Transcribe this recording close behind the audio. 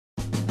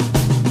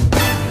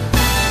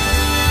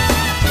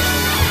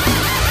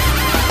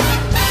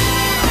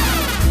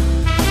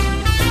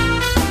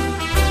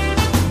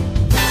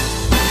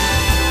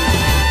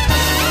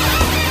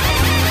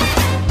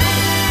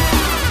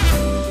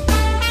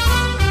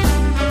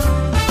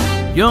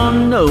You're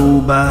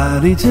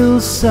nobody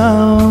till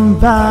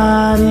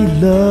somebody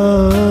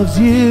loves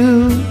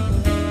you.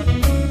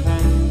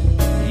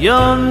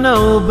 You're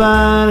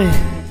nobody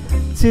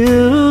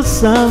till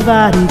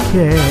somebody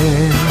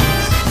cares.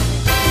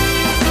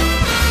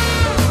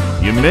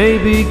 You may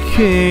be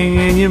king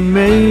and you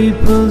may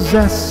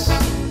possess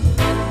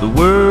the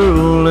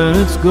world and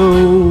its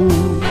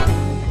gold,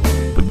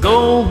 but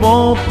gold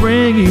won't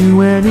bring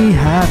you any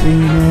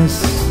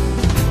happiness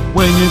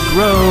when you're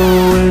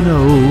growing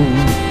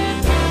old.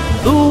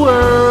 The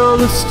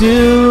world is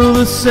still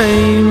the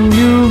same,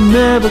 you're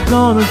never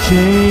gonna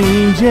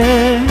change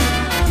it.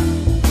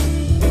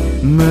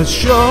 As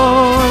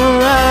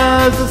sure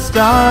as the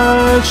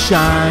stars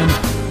shine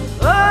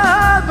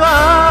above,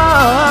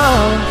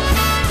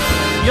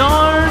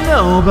 you're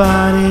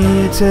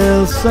nobody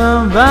till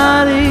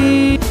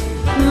somebody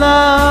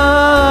loves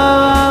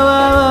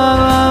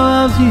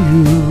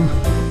you.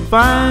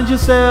 Find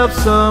yourself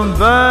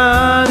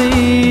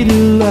somebody to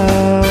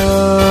love.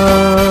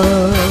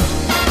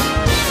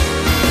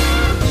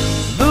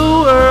 The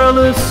world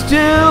is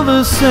still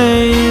the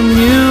same,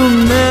 you're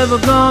never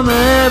gonna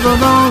ever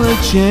gonna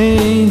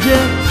change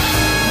it.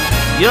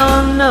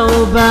 You're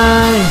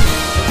nobody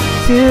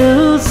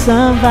till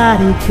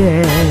somebody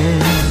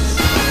cares.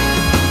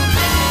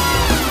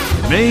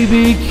 You may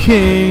be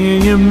king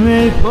and you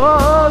may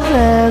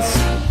possess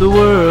the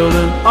world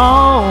and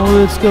all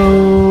its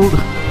gold,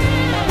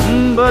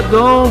 but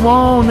gold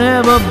won't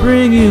ever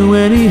bring you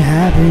any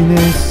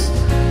happiness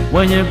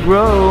when you're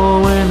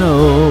growing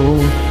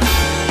old.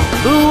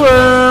 The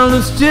world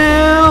is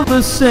still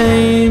the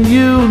same,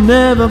 you're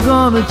never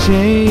gonna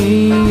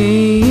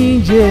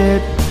change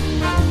it.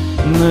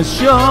 As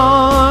sure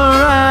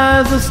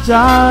as the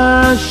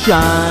stars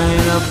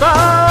shine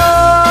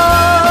above,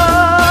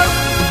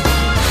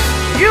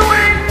 you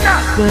ain't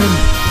nothing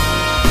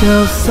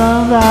till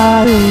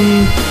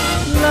somebody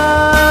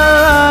loves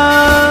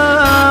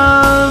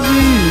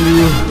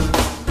you.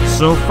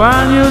 So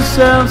find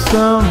yourself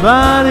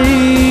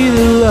somebody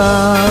to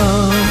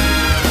love.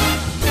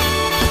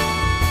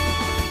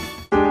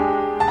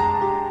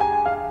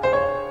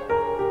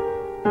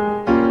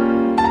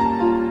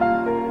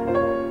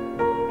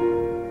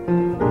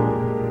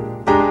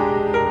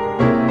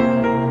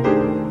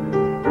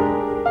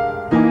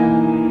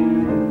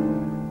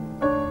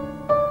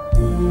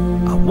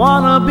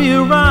 Wanna be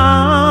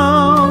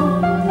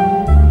around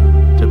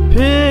to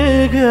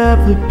pick up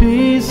the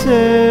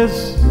pieces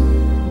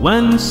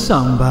when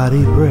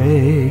somebody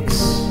breaks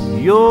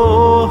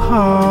your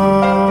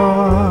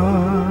heart.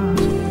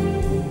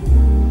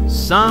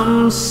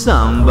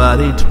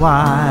 Somebody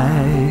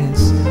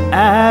twice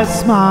as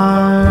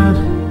smart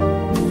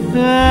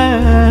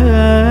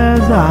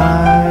as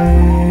I.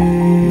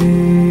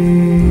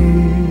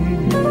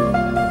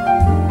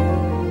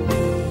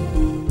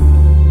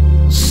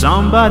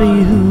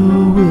 Somebody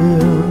who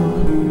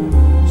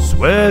will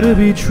swear to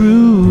be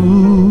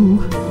true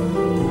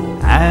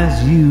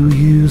as you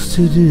used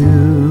to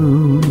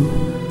do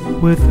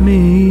with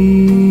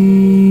me,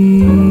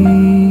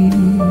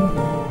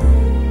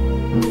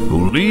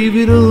 who'll leave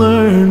you to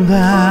learn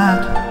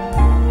that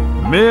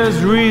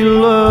misery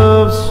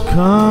loves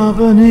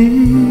company.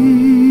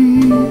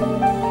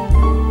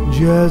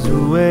 Just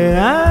wait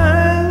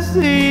and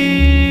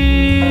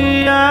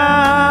see. I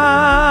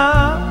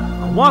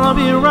wanna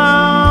be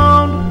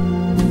around,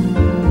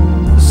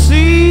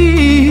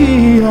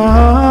 see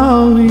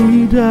how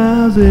he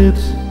does it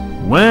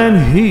when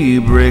he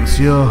breaks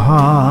your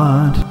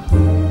heart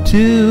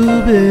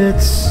to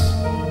bits.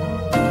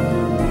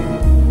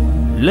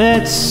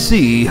 Let's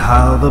see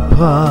how the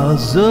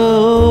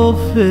puzzle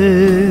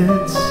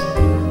fits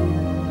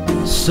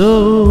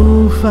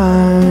so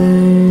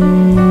fine.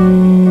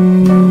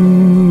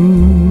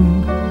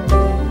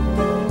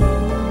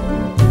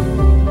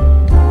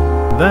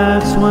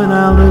 That's when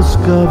I'll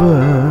discover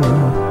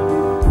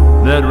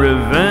that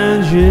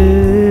revenge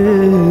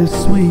is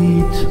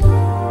sweet,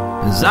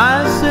 as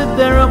I sit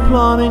there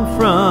applauding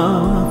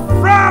from a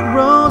front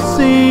row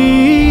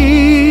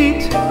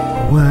seat.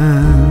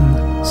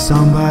 When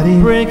somebody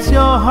breaks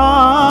your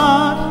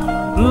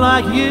heart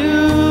like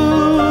you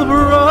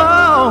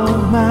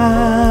broke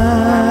mine.